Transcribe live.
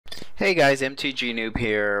Hey guys, MTG Noob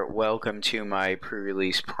here. Welcome to my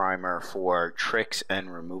pre-release primer for tricks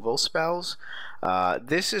and removal spells.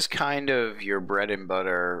 This is kind of your bread and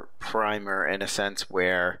butter primer in a sense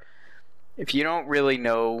where if you don't really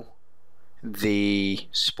know the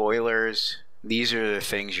spoilers, these are the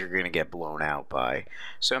things you're going to get blown out by.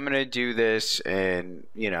 So I'm going to do this in,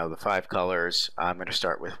 the 5 colors. I'm going to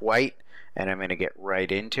start with white, and I'm going to get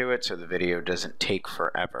right into it so the video doesn't take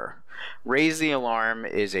forever. Raise the Alarm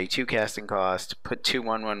is a 2 casting cost. Put 2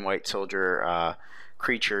 1/1 white soldier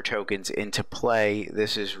creature tokens into play.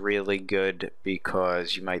 This is really good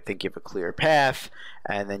because you might think you have a clear path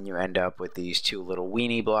and then you end up with these 2 little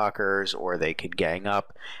weenie blockers, or they could gang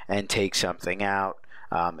up and take something out.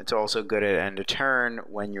 It's also good at end of turn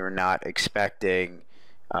when you're not expecting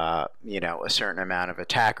a certain amount of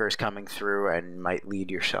attackers coming through and might leave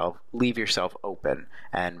yourself open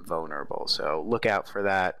and vulnerable. So look out for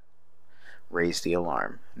that. Raise the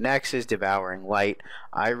Alarm. Next is Devouring Light.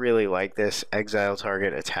 I really like this. Exile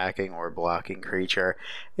target attacking or blocking creature.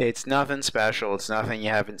 It's nothing special. It's nothing you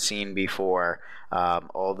haven't seen before,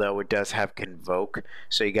 although it does have Convoke,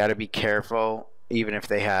 so you got to be careful. Even if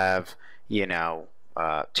they have 2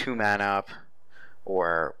 mana up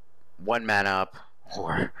or 1 mana up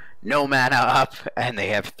or no mana up, and they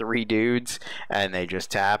have 3 dudes and they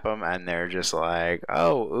just tap them and they're just like,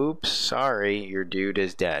 oh, oops, sorry, your dude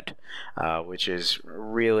is dead, which is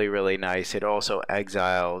really nice. It also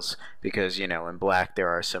exiles because in black there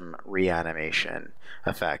are some reanimation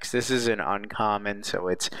effects. This is an uncommon, so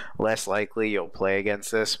it's less likely you'll play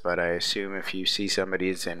against this, but I assume if you see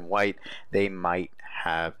somebody that's in white, they might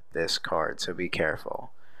have this card, so be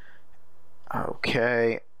careful.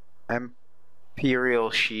 Okay, Imperial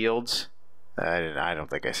Shields. I don't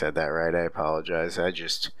think I said that right. I apologize. I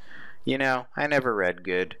just, I never read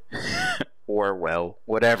good. Or well,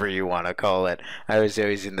 whatever you want to call it. I was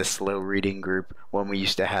always in the slow reading group when we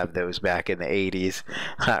used to have those back in the 80s.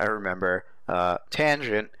 I remember,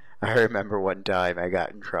 tangent, I remember one time I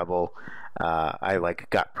got in trouble. I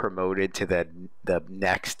got promoted to the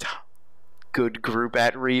next good group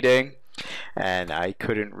at reading, and I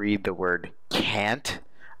couldn't read the word can't.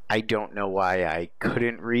 I don't know why I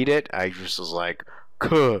couldn't read it. I just was like,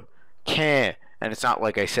 can't. And it's not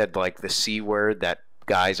like I said the C word that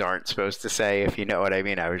guys aren't supposed to say, if you know what I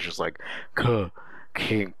mean. I was just like, and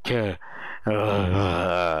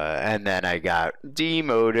then I got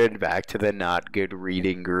demoted back to the not good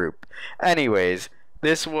reading group. Anyways,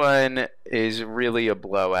 this one is really a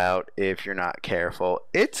blowout if you're not careful.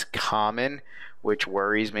 It's common, which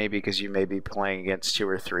worries me because you may be playing against 2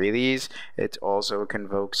 or 3 of these. It's also a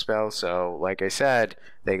Convoke spell, so like I said,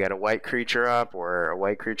 they got a white creature up or a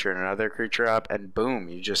white creature and another creature up, and boom,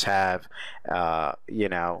 you just have,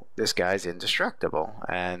 this guy's indestructible,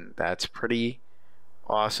 and that's pretty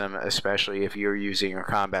awesome, especially if you're using your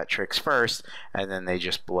combat tricks first, and then they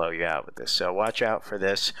just blow you out with this. So watch out for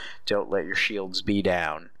this. Don't let your shields be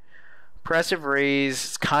down. Oppressive Raise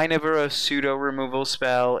is kind of a pseudo removal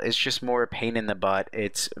spell. It's just more a pain in the butt.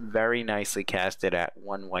 It's very nicely casted at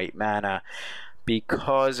 1 white mana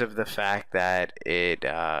because of the fact that it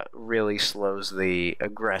really slows the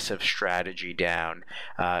aggressive strategy down.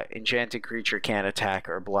 Enchanted creature can't attack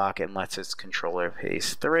or block unless its controller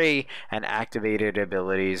pays 3, and activated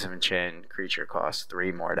abilities of enchanted creature cost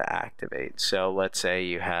 3 more to activate. So let's say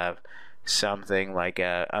you have something like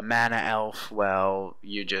a mana elf. Well,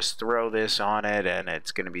 you just throw this on it and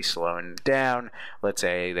it's going to be slowing down. Let's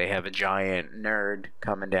say they have a giant nerd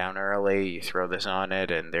coming down early. You throw this on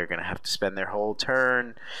it and they're going to have to spend their whole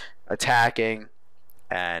turn attacking,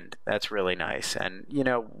 and that's really nice. And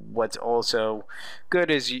what's also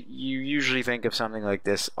good is you usually think of something like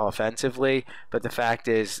this offensively, but the fact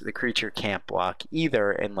is the creature can't block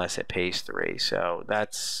either unless it pays 3, so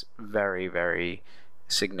that's very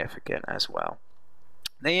significant as well.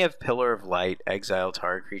 Then you have Pillar of Light, exile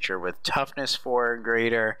target creature with toughness 4 or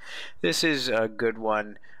greater. This is a good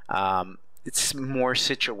one. It's more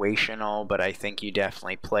situational, but I think you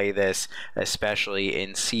definitely play this, especially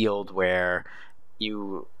in sealed, where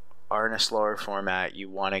you are in a slower format, you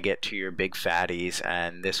want to get to your big fatties,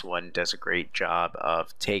 and this one does a great job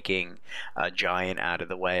of taking a giant out of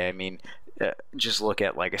the way. I mean, just look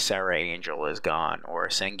at a Serra Angel is gone, or a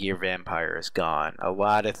Sengir Vampire is gone. A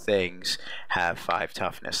lot of things have 5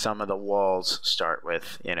 toughness. Some of the walls start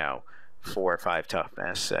with 4 or 5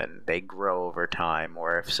 toughness, and they grow over time.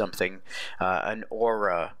 Or if something, an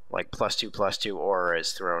aura, like +2/+2 aura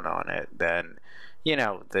is thrown on it, then you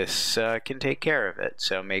know, this can take care of it.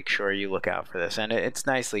 So make sure you look out for this. And it's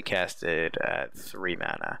nicely casted at 3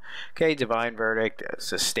 mana. Okay, Divine Verdict,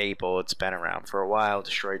 it's a staple. It's been around for a while.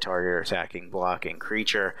 Destroy target attacking, blocking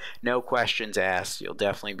creature. No questions asked. You'll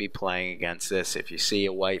definitely be playing against this. If you see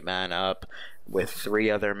a white mana up with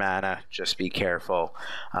 3 other mana, just be careful.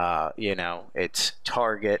 You know, it's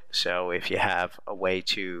target, so if you have a way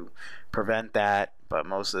to prevent that, but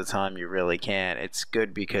most of the time you really can't, it's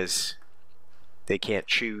good because they can't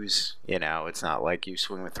choose. You know, it's not like you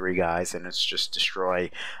swing with 3 guys and it's just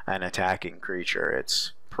destroy an attacking creature.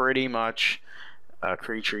 It's pretty much a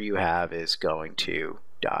creature you have is going to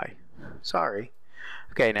die. Sorry.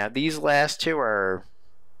 Okay, now these last 2 are,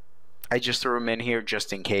 I just threw them in here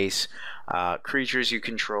just in case. Creatures you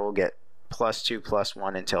control get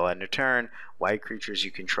 +2/+1 until end of turn. White creatures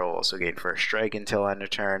you control also gain first strike until end of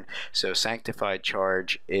turn. So Sanctified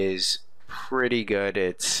Charge is pretty good.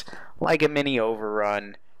 It's like a mini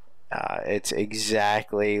overrun. It's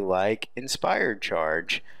exactly like Inspired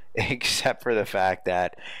Charge, except for the fact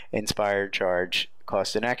that Inspired Charge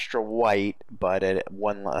costs an extra white, but at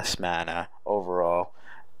 1 less mana overall,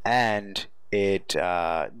 and it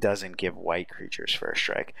doesn't give white creatures first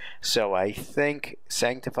strike. So I think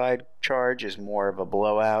Sanctified Charge is more of a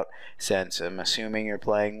blowout, since I'm assuming you're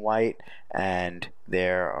playing white, and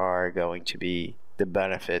there are going to be the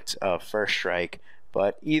benefits of first strike.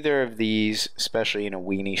 But either of these, especially in a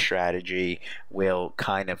weenie strategy, will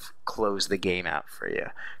kind of close the game out for you.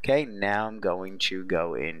 Okay, now I'm going to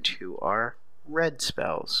go into our red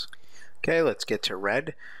spells. Okay, let's get to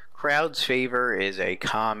red. Crowd's Favor is a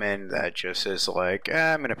common that just is like,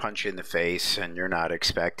 I'm going to punch you in the face and you're not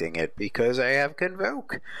expecting it because I have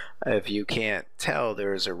Convoke. If you can't tell,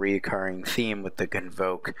 there's a recurring theme with the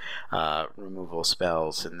Convoke removal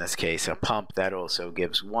spells. In this case, a pump that also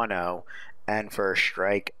gives 1/0 and first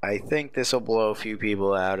strike. I think this will blow a few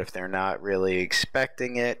people out if they're not really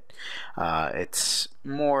expecting it. It's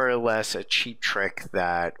more or less a cheap trick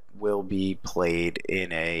that will be played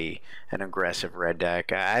in an aggressive red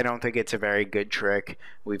deck. I don't think it's a very good trick.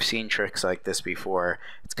 We've seen tricks like this before.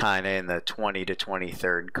 It's kind of in the 20 to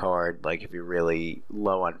 23rd card. Like if you're really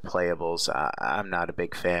low on playables, I'm not a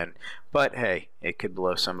big fan. But hey, it could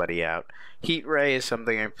blow somebody out. Heat Ray is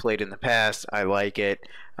something I've played in the past. I like it.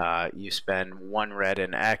 You spend 1 red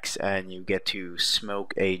and X and you get to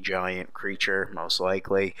smoke a giant creature, most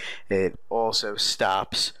likely. It also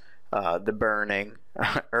stops the burning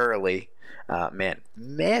early. Man,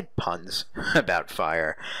 mad puns about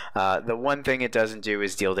fire. The one thing it doesn't do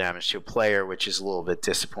is deal damage to a player, which is a little bit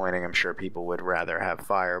disappointing. I'm sure people would rather have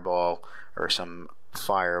Fireball or some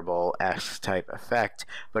Fireball-esque type effect,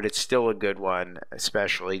 but it's still a good one,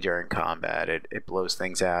 especially during combat. It blows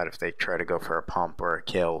things out if they try to go for a pump or a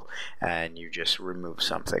kill, and you just remove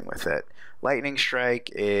something with it. Lightning Strike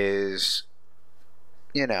is,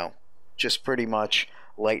 you know, just pretty much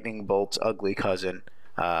Lightning Bolt's ugly cousin.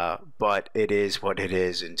 But it is what it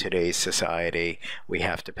is in today's society. We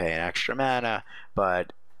have to pay an extra mana,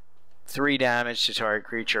 but 3 damage to target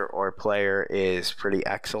creature or player is pretty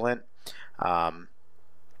excellent.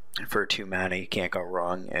 For 2 mana, you can't go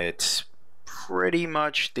wrong. It's pretty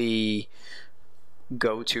much the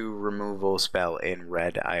go-to removal spell in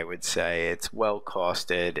red, I would say. It's well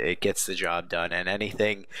costed, it gets the job done, and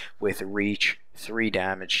anything with reach, 3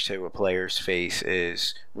 damage to a player's face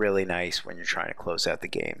is really nice when you're trying to close out the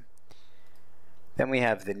game. Then we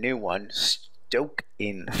have the new one, Stoke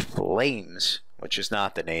in Flames, which is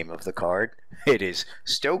not the name of the card. It is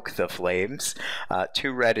Stoke the Flames.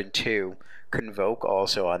 2 red and 2. Convoke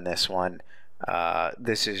also on this one.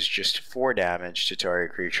 This is just 4 damage to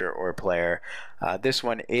target creature or player. This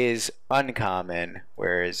one is uncommon,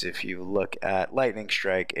 whereas if you look at Lightning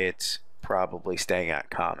Strike, it's probably staying at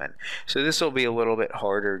common. So this will be a little bit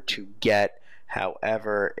harder to get.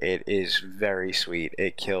 However, it is very sweet.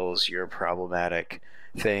 It kills your problematic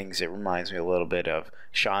things. It reminds me a little bit of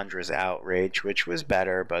Chandra's Outrage, which was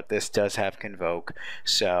better, but this does have Convoke,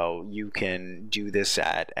 so you can do this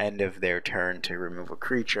at end of their turn to remove a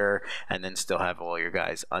creature and then still have all your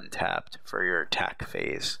guys untapped for your attack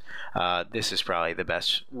phase. This is probably the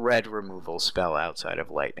best red removal spell outside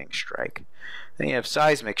of Lightning Strike. Then you have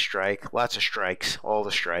Seismic Strike, lots of strikes, all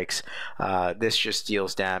the strikes. This just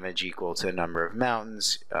deals damage equal to the number of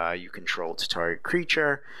mountains you control to target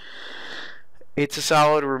creature. It's a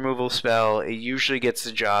solid removal spell. It usually gets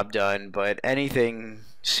the job done, but anything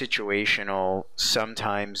situational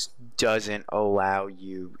sometimes doesn't allow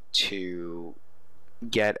you to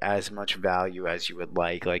get as much value as you would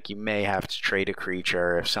like. Like you may have to trade a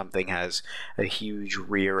creature if something has a huge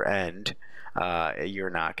rear end. you're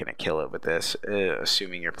not going to kill it with this,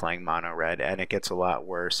 assuming you're playing mono red, and it gets a lot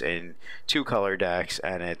worse in 2-color decks,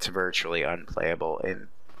 and it's virtually unplayable in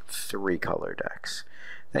 3-color decks.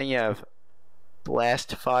 Then you have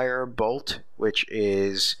Blast Fire Bolt, which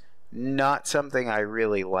is not something I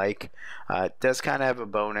really like. It does kind of have a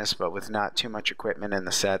bonus, but with not too much equipment in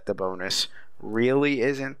the set, the bonus really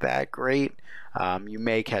isn't that great. You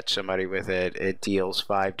may catch somebody with it. It deals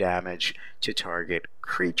 5 damage to target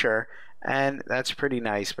creature, and that's pretty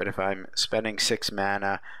nice, but if I'm spending 6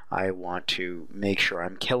 mana, I want to make sure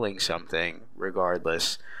I'm killing something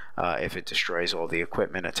regardless if it destroys all the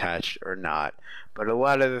equipment attached or not. But a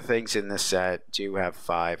lot of the things in this set do have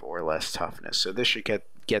 5 or less toughness, so this should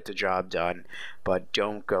get the job done. But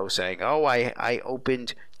don't go saying, oh, I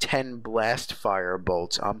opened 10 Blast Fire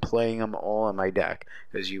Bolts, I'm playing them all in my deck,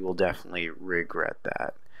 because you will definitely regret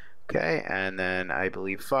that. Okay, and then I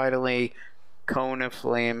believe finally Cone of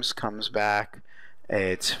Flames comes back.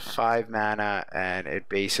 It's 5 mana, and it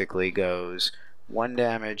basically goes 1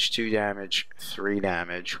 damage, 2 damage, 3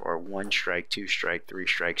 damage, or 1 strike, 2 strike, 3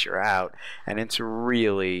 strikes, you're out. And it's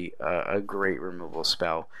really a great removal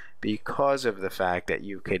spell because of the fact that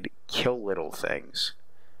you could kill little things,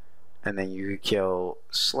 and then you could kill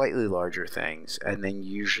slightly larger things, and then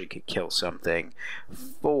you usually could kill something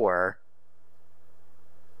for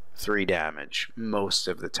 3 damage most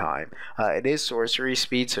of the time. It is sorcery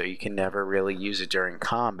speed, so you can never really use it during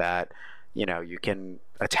combat. You know, you can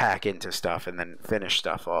attack into stuff and then finish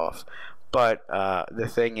stuff off. But the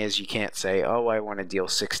thing is, you can't say, oh, I want to deal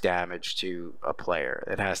 6 damage to a player.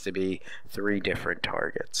 It has to be 3 different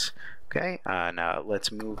targets. Okay, now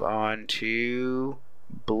let's move on to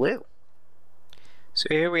blue. So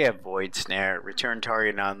here we have Void Snare. Return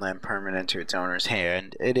target non-land permanent to its owner's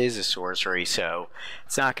hand. It is a sorcery, so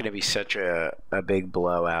it's not going to be such a big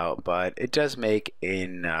blowout, but it does make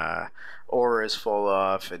in auras fall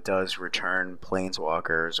off. It does return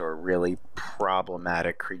planeswalkers or really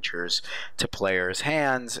problematic creatures to players'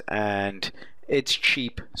 hands, and it's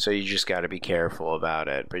cheap, so you just got to be careful about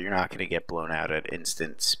it, but you're not going to get blown out at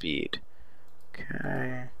instant speed.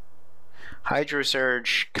 Okay. Hydro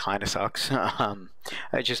Surge kind of sucks.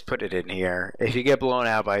 I just put it in here. If you get blown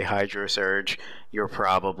out by Hydro Surge, you're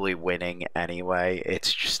probably winning anyway.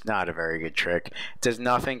 It's just not a very good trick. It does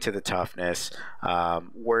nothing to the toughness.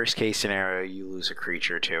 Worst case scenario, you lose a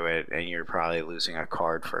creature to it, and you're probably losing a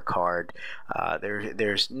card for card.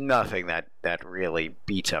 There's nothing that really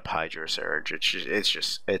beats up Hydro Surge.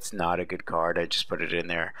 It's not a good card. I just put it in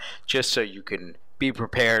there just so you can be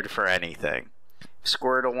prepared for anything.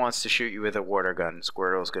 Squirtle wants to shoot you with a water gun.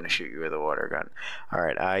 Squirtle's going to shoot you with a water gun.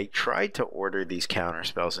 Alright, I tried to order these counter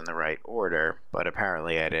spells in the right order, but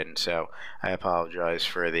apparently I didn't, so I apologize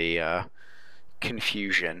for the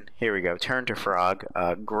confusion. Here we go. Turn to Frog.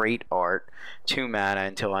 Great art. 2 mana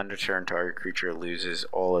until end of turn target creature loses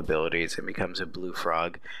all abilities and becomes a blue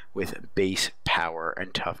frog with base power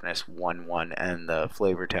and toughness 1/1, and the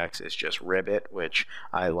flavor text is just ribbit, which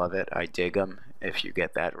I love it. I dig them. If you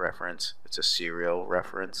get that reference, it's a cereal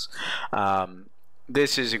reference.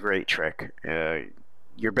 This is a great trick.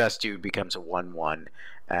 Your best dude becomes a 1/1,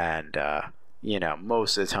 and you know,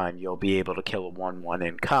 most of the time you'll be able to kill a 1/1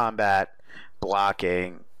 in combat,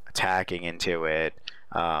 blocking, attacking into it.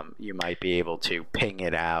 You might be able to ping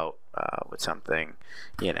it out with something,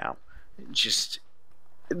 you know, just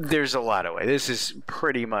there's a lot of ways. This is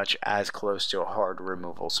pretty much as close to a hard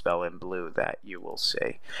removal spell in blue that you will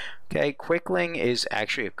see. Okay, Quickling is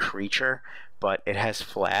actually a creature, but it has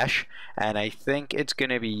flash, and I think it's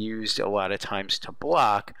going to be used a lot of times to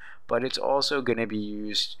block, but it's also going to be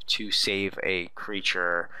used to save a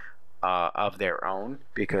creature of their own,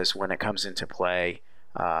 because when it comes into play,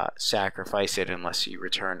 sacrifice it unless you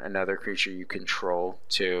return another creature you control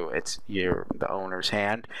to the owner's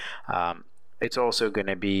hand. It's also going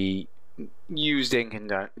to be used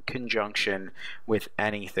in conjunction with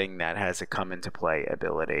anything that has a come into play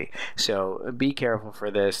ability. So be careful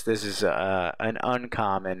for this. This is an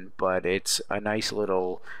uncommon, but it's a nice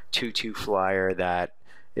little 2/2 flyer that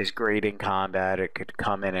is great in combat. It could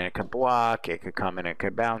come in and it could block. It could come in and it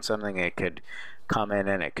could bounce something. It could come in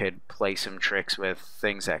and it could play some tricks with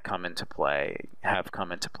things that come into play, have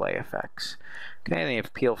come into play effects. Okay, then you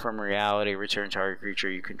have Peel from Reality. Return target creature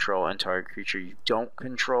you control and target creature you don't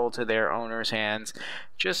control to their owner's hands.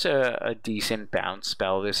 Just a decent bounce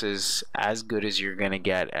spell. This is as good as you're going to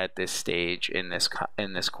get at this stage in this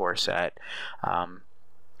core set.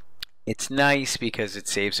 It's nice because it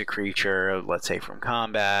saves a creature, let's say from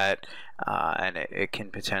combat, and it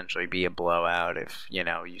can potentially be a blowout if, you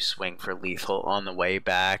know, you swing for lethal on the way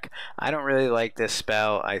back. I don't really like this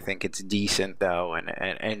spell. I think it's decent though, and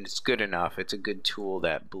it's good enough. It's a good tool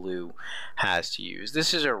that blue has to use.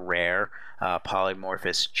 This is a rare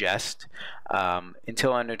polymorphous jest.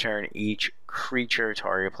 Until end of turn, each creature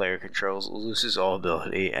target player controls loses all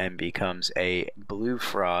ability and becomes a blue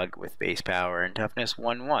frog with base power and toughness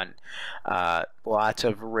 1/1. Lots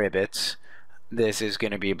of ribbits. This is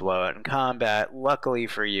going to be a blowout in combat. Luckily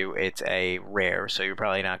for you, it's a rare, so you're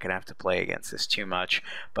probably not going to have to play against this too much.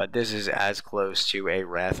 But this is as close to a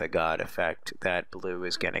Wrath of God effect that blue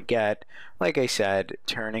is going to get. Like I said,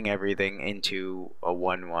 turning everything into a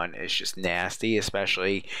 1/1 is just nasty,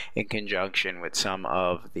 especially in conjunction with some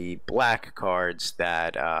of the black cards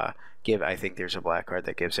that give. I think there's a black card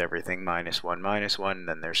that gives everything -1/-1, and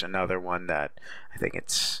then there's another one that I think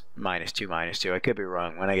it's -2/-2. I could be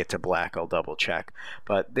wrong. When I get to black, I'll double check.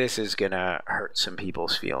 But this is gonna hurt some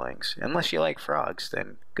people's feelings. Unless you like frogs,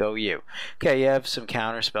 then go you. Okay, you have some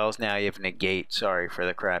counter spells now. You have negate. Sorry for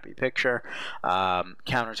the crappy picture.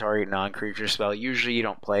 Counter target non-creature spell. Usually you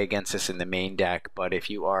don't play against this in the main deck, but if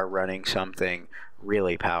you are running something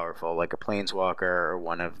really powerful, like a planeswalker or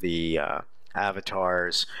one of the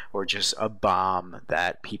avatars, or just a bomb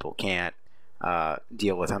that people can't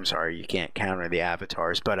deal with. I'm sorry, you can't counter the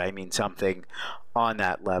avatars, but I mean something on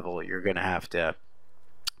that level, you're going to have to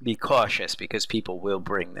be cautious because people will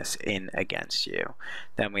bring this in against you.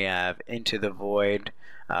 Then we have Into the Void.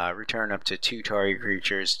 Return up to 2 target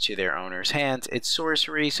creatures to their owner's hands. It's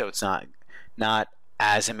sorcery, so it's not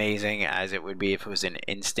as amazing as it would be if it was an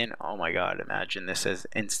instant. Oh my god, imagine this as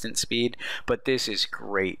instant speed. But this is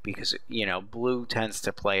great because, you know, blue tends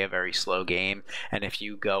to play a very slow game, and if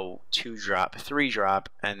you go 2-drop, 3-drop,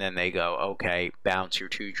 and then they go, okay, bounce your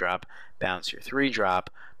 2-drop, bounce your 3-drop,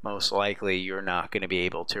 most likely you're not going to be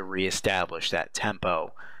able to reestablish that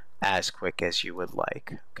tempo as quick as you would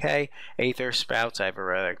like. Okay, Aether Spouts I've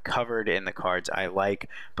already covered in the cards I like,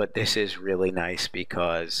 but this is really nice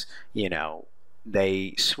because, you know,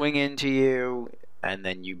 they swing into you and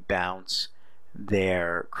then you bounce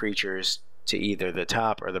their creatures to either the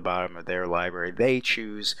top or the bottom of their library they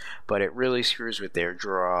choose, but it really screws with their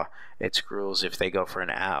draw. It screws if they go for an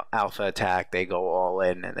alpha attack, they go all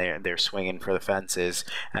in and they're swinging for the fences,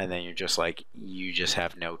 and then you're just like, you just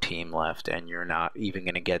have no team left and you're not even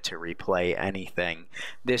going to get to replay anything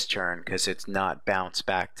this turn because it's not bounced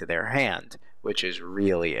back to their hand, which is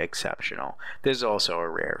really exceptional. This is also a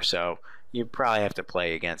rare, so you probably have to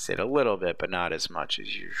play against it a little bit, but not as much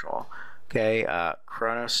as usual. Okay,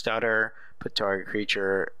 Chrono Stutter, put target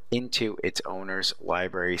creature into its owner's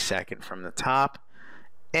library second from the top.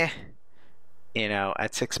 You know,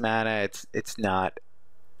 at 6 mana, it's not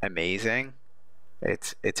amazing.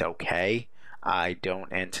 It's okay. I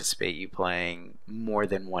don't anticipate you playing more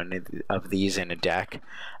than one of these in a deck.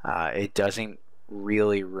 It doesn't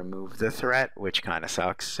really remove the threat, which kind of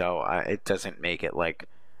sucks, so it doesn't make it like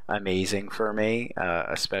amazing for me,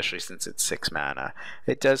 especially since it's 6 mana.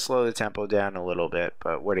 It does slow the tempo down a little bit,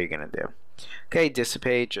 but what are you going to do? Okay,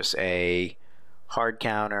 Dissipate, just a hard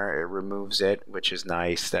counter. It removes it, which is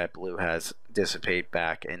nice that blue has Dissipate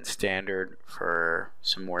back in standard for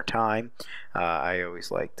some more time. I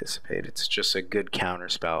always like Dissipate. It's just a good counter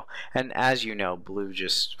spell. And as you know, blue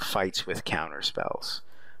just fights with counter spells.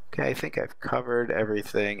 Okay, I think I've covered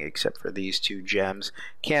everything except for these 2 gems.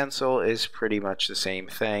 Cancel is pretty much the same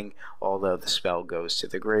thing, although the spell goes to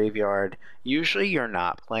the graveyard. Usually you're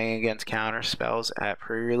not playing against counter spells at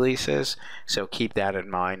pre-releases, so keep that in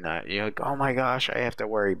mind. You're like, oh my gosh, I have to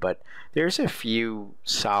worry, but there's a few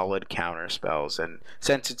solid counter spells, and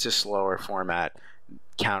since it's a slower format,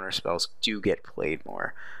 counter spells do get played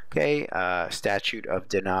more. Okay, Statute of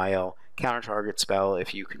Denial. Counter target spell.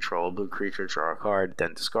 If you control a blue creature, draw a card,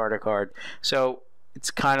 then discard a card. So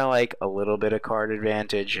it's kind of like a little bit of card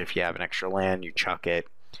advantage. If you have an extra land, you chuck it.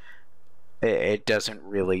 It doesn't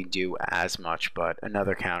really do as much, but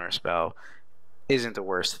another counter spell isn't the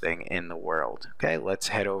worst thing in the world. Okay, let's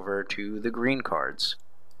head over to the green cards.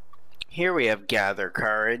 Here we have Gather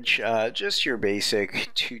Courage, just your basic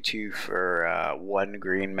 2/2 for 1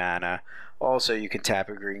 green mana. Also, you can tap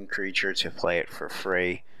a green creature to play it for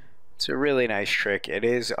free. It's a really nice trick. It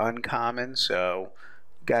is uncommon, so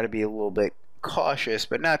you got to be a little bit cautious,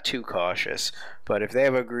 but not too cautious. But if they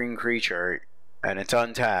have a green creature and it's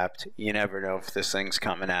untapped, you never know if this thing's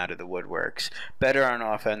coming out of the woodworks. Better on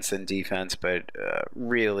offense than defense, but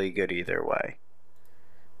really good either way.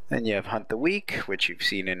 Then you have Hunt the Weak, which you've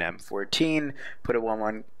seen in M14. Put a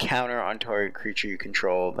 1/1 counter on target creature you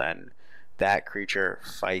control, then that creature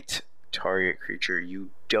fights target creature you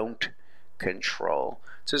don't control.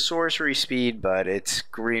 It's a sorcery speed, but it's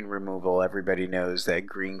green removal. Everybody knows that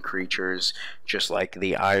green creatures, just like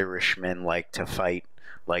the Irishmen, like to fight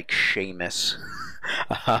like Seamus.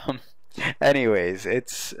 um, Anyways,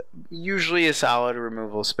 it's usually a solid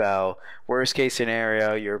removal spell. Worst case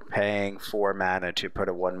scenario, you're paying 4 mana to put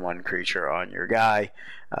a 1/1 creature on your guy,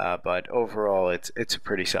 but overall, it's a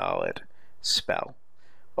pretty solid spell.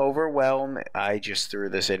 Overwhelm, I just threw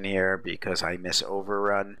this in here because I miss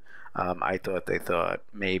Overrun. I thought they thought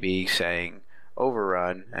maybe saying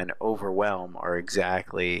Overrun and Overwhelm are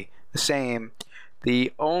exactly the same.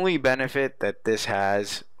 The only benefit that this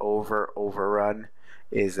has over Overrun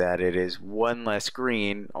is that it is 1 less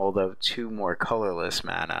green, although 2 more colorless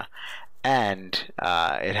mana, and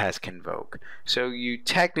it has Convoke. So you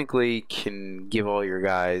technically can give all your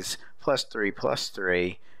guys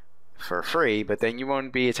 +3/+3 for free, but then you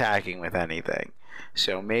won't be attacking with anything.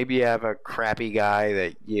 So maybe you have a crappy guy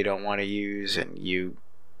that you don't want to use and you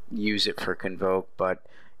use it for Convoke, but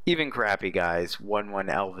even crappy guys, 1/1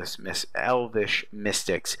 Elvish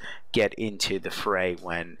Mystics get into the fray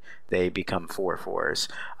when they become 4/4s.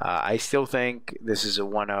 I still think this is a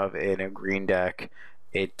one of in a green deck.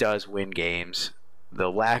 It does win games. The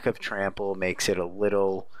lack of trample makes it a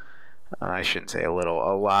little, I shouldn't say a little,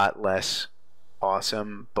 a lot less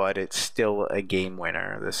awesome, but it's still a game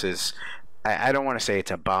winner. This is, I don't want to say it's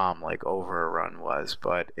a bomb like Overrun was,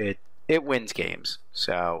 but it wins games.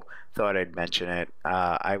 So thought I'd mention it.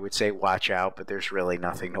 I would say watch out, but there's really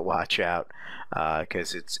nothing to watch out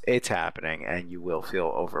because it's happening and you will feel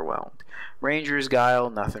overwhelmed. Ranger's Guile,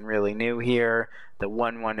 nothing really new here. The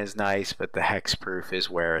 1/1 is nice, but the hexproof is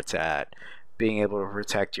where it's at. Being able to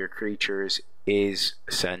protect your creatures is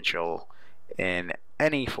essential in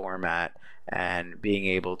any format, and being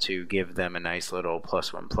able to give them a nice little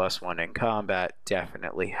 +1/+1 in combat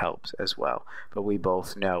definitely helps as well. But we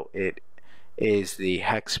both know it is the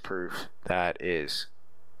hexproof that is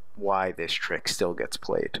why this trick still gets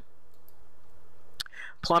played.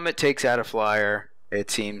 Plummet takes out a flyer.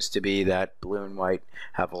 It seems to be that blue and white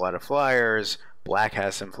have a lot of flyers. Black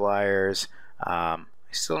has some flyers. I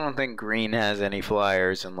still don't think green has any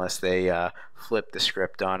flyers unless they flip the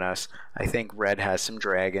script on us. I think red has some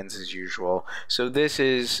dragons as usual. So this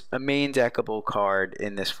is a main deckable card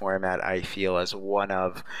in this format, I feel, as one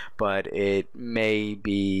of, but it may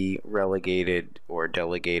be relegated or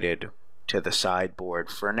delegated to the sideboard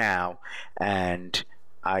for now, and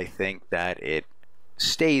I think that it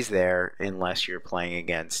stays there unless you're playing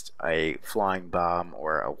against a flying bomb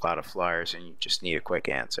or a lot of flyers and you just need a quick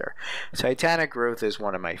answer. Titanic Growth is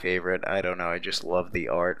one of my favorite. I don't know, I just love the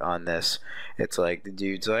art on this. It's like the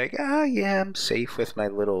dude's like, oh yeah, I'm safe with my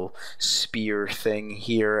little spear thing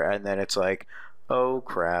here, and then it's like, oh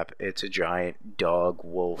crap, it's a giant dog,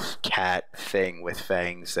 wolf, cat thing with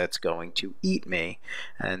fangs that's going to eat me.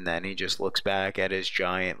 And then he just looks back at his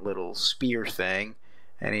giant little spear thing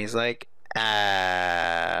and he's like,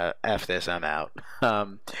 F this, I'm out.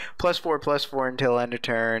 +4/+4 until end of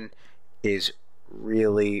turn is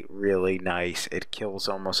really, really nice. It kills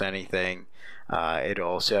almost anything. It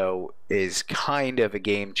also is kind of a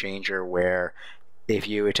game changer where if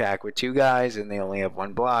you attack with 2 guys and they only have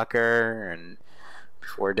 1 blocker, and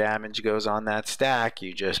before damage goes on that stack,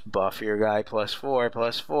 you just buff your guy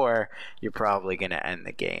 +4/+4, you're probably going to end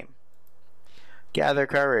the game. Gather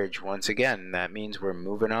Courage, once again, that means we're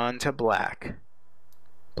moving on to black.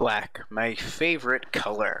 Black, my favorite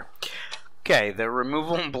color. Okay, the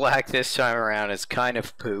removal in black this time around is kind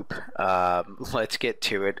of poop. Let's get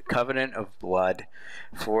to it. Covenant of Blood,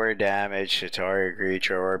 4 damage to target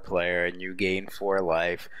creature or player, and you gain 4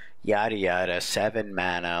 life. Yada yada, 7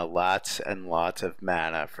 mana, lots and lots of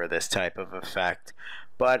mana for this type of effect.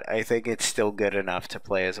 But I think it's still good enough to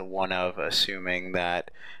play as a one of, assuming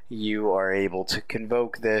that you are able to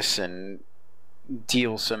convoke this and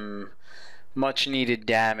deal some much needed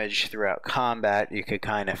damage throughout combat. You could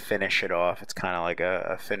kind of finish it off. It's kind of like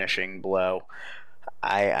a finishing blow.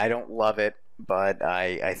 I don't love it, but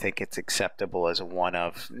I think it's acceptable as a one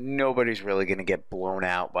of. Nobody's really going to get blown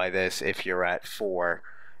out by this if you're at 4.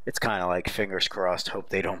 It's kind of like fingers crossed, hope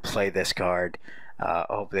they don't play this card.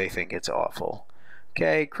 Hope they think it's awful.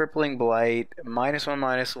 Okay, Crippling Blight,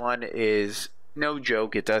 -1/-1 is no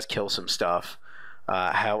joke. It does kill some stuff.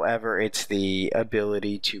 However, it's the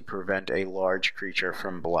ability to prevent a large creature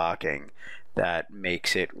from blocking that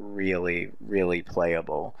makes it really, really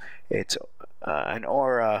playable. It's an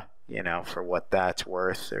aura, you know, for what that's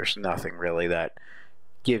worth. There's nothing really that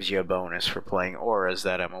gives you a bonus for playing auras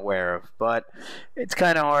that I'm aware of, but it's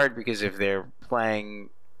kind of hard because if they're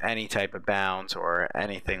playing any type of bounce or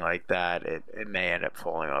anything like that, it may end up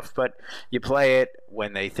falling off. But you play it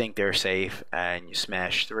when they think they're safe and you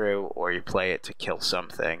smash through, or you play it to kill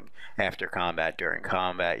something after combat. During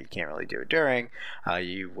combat, you can't really do it during.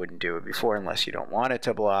 You wouldn't do it before unless you don't want it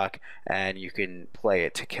to block, and you can play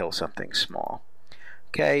it to kill something small.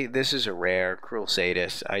 Okay, this is a rare, Cruel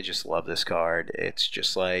Sadist. I just love this card. It's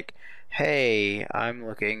just like, hey, I'm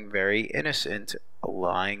looking very innocent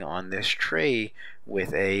lying on this tree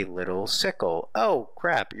with a little sickle. Oh,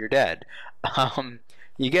 crap, you're dead.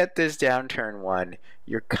 You get this down turn 1,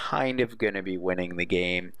 you're kind of going to be winning the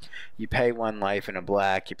game. You pay 1 life and a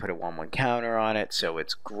black, you put a 1/1 counter on it, so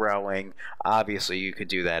it's growing. Obviously, you could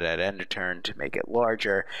do that at end of turn to make it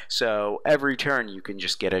larger. So every turn, you can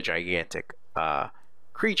just get a gigantic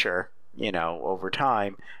creature, you know, over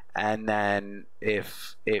time, and then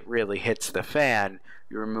if it really hits the fan,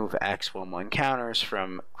 you remove X 1/1 counters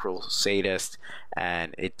from Cruel Sadist,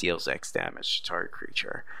 and it deals X damage to target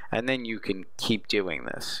creature. And then you can keep doing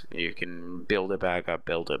this. You can build it back up,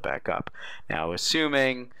 build it back up. Now,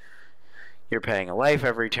 assuming you're paying a life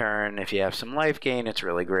every turn, if you have some life gain, it's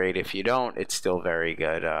really great. If you don't, it's still very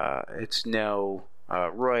good. It's no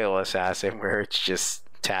Royal Assassin where it's just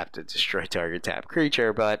tap to destroy target tap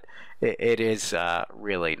creature, but it is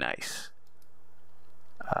really nice.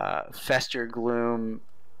 Fester Gloom,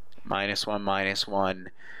 -1/-1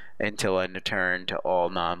 until end of turn to all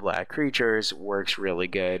non-black creatures, works really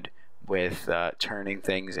good with turning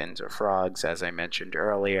things into frogs, as I mentioned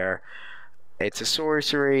earlier. It's a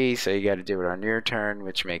sorcery, so you got to do it on your turn,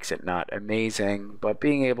 which makes it not amazing, but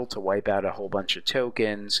being able to wipe out a whole bunch of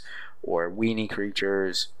tokens or weenie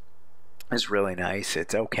creatures is really nice.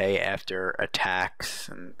 It's okay after attacks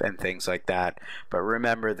and things like that, but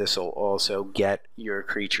remember, this will also get your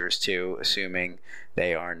creatures too, assuming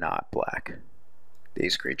they are not black.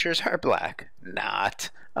 These creatures are black.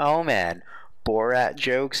 Not. Oh man. Borat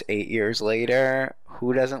jokes 8 years later.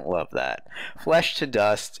 Who doesn't love that? Flesh to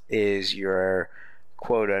Dust is your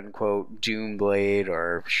quote-unquote Doomblade,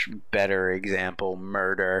 or better example,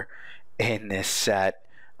 Murder in this set.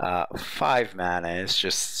 5 mana is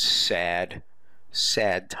just sad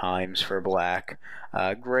times for black.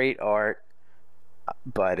 Great art,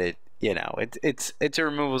 but it's a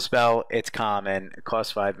removal spell. It's common. It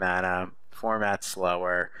costs 5 mana. Format's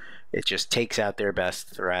slower. It just takes out their best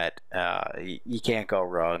threat. You can't go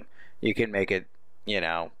wrong. You can make it,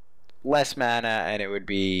 less mana, and it would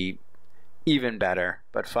be even better.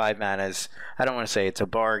 But 5 mana is, I don't want to say it's a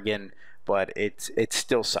bargain, but it's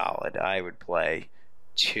still solid. I would play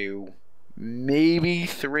 2, maybe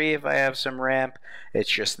 3 if I have some ramp. It's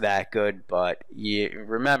just that good. But you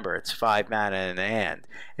remember, it's 5 mana in the hand.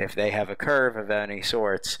 If they have a curve of any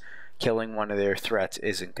sorts, killing one of their threats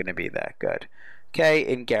isn't going to be that good. Okay,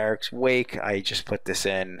 in Garrick's Wake, I just put this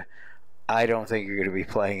in. I don't think you're going to be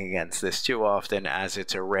playing against this too often, as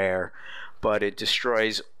it's a rare, but it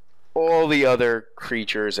destroys all the other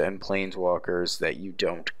creatures and planeswalkers that you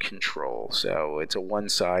don't control. So it's a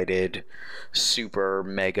one-sided super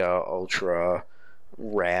mega ultra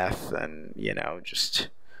wrath, and just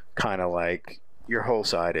kind of like your whole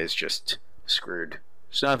side is just screwed.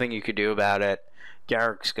 There's nothing you could do about it.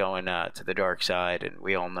 Garrick's going to the dark side, and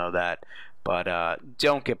we all know that. But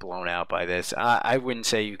don't get blown out by this. I wouldn't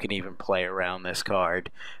say you can even play around this card,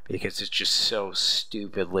 because it's just so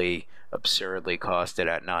stupidly, absurdly costed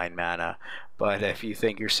at 9 mana. But if you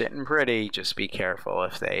think you're sitting pretty, just be careful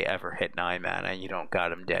if they ever hit 9 mana and you don't got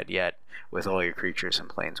them dead yet with all your creatures and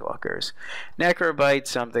planeswalkers. Necrobite's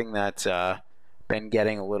something that's been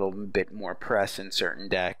getting a little bit more press in certain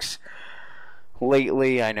decks.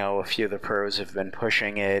 Lately, I know a few of the pros have been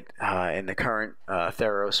pushing it in the current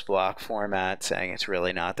Theros block format, saying it's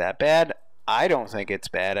really not that bad. I don't think it's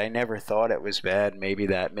bad. I never thought it was bad. Maybe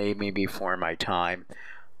that made me before my time.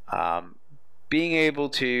 Being able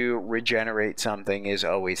to regenerate something is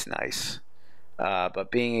always nice. But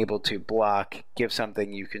being able to block, give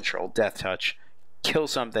something you control Death Touch, kill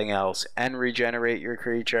something else, and regenerate your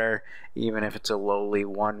creature, even if it's a lowly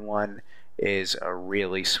 1/1, is a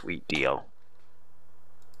really sweet deal.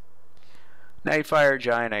 Nightfire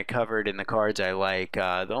Giant I covered in the cards I like.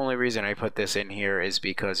 The only reason I put this in here is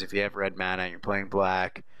because if you have red mana and you're playing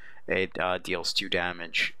black, it deals 2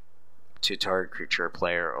 damage to target creature or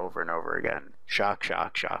player over and over again. Shock,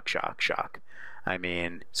 shock, shock, shock, shock. I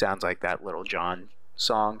mean, sounds like that Little John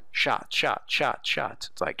song. Shot, shot, shot, shot.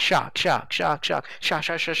 It's like shock, shock, shock, shock, shock,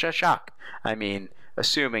 shock, shock, shock, shock. I mean,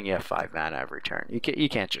 assuming you have 5 mana every turn. You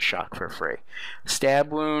can't just shock for free.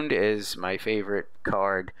 Stab Wound is my favorite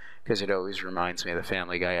card, because it always reminds me of the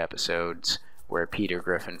Family Guy episodes where Peter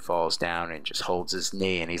Griffin falls down and just holds his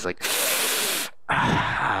knee and he's like,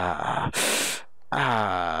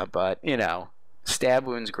 But you know, stab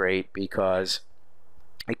wound's great because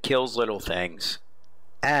it kills little things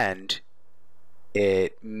and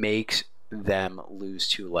it makes them lose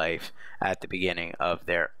 2 life at the beginning of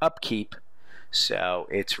their upkeep. So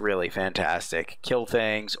it's really fantastic. Kill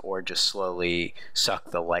things or just slowly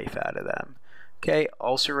suck the life out of them. Okay,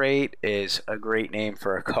 Ulcerate is a great name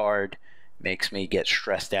for a card. Makes me get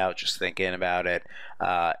stressed out just thinking about it.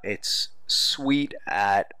 It's sweet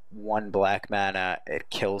at 1 black mana. It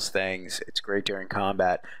kills things. It's great during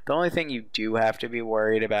combat. The only thing you do have to be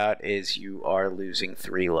worried about is you are losing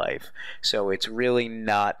 3 life. So it's really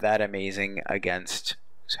not that amazing against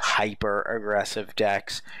hyper aggressive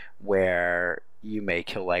decks where you may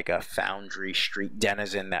kill like a Foundry Street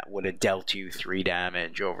Denizen that would have dealt you 3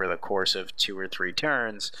 damage over the course of 2 or 3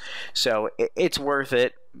 turns. So it's worth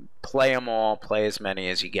it. Play them all, play as many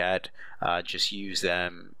as you get. Just use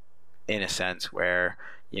them in a sense where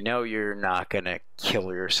you know you're not going to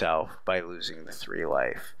kill yourself by losing the 3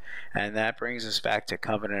 life. And that brings us back to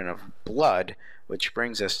Covenant of Blood, which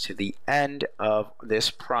brings us to the end of this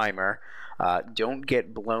primer. Don't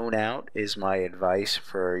get blown out is my advice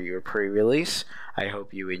for your pre-release. I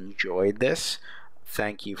hope you enjoyed this.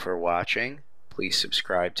 Thank you for watching. Please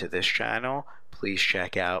subscribe to this channel. Please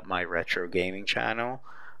check out my retro gaming channel,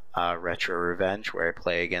 Retro Revenge, where I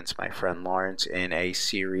play against my friend Lawrence in a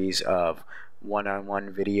series of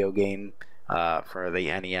one-on-one video game for the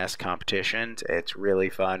NES competitions. It's really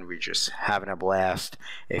fun. We're just having a blast.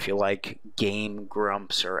 If you like Game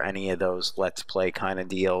Grumps or any of those Let's Play kind of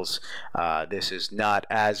deals, this is not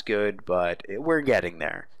as good, but we're getting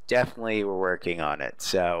there. Definitely we're working on it.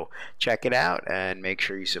 So check it out and make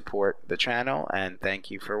sure you support the channel, and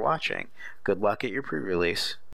thank you for watching. Good luck at your pre-release.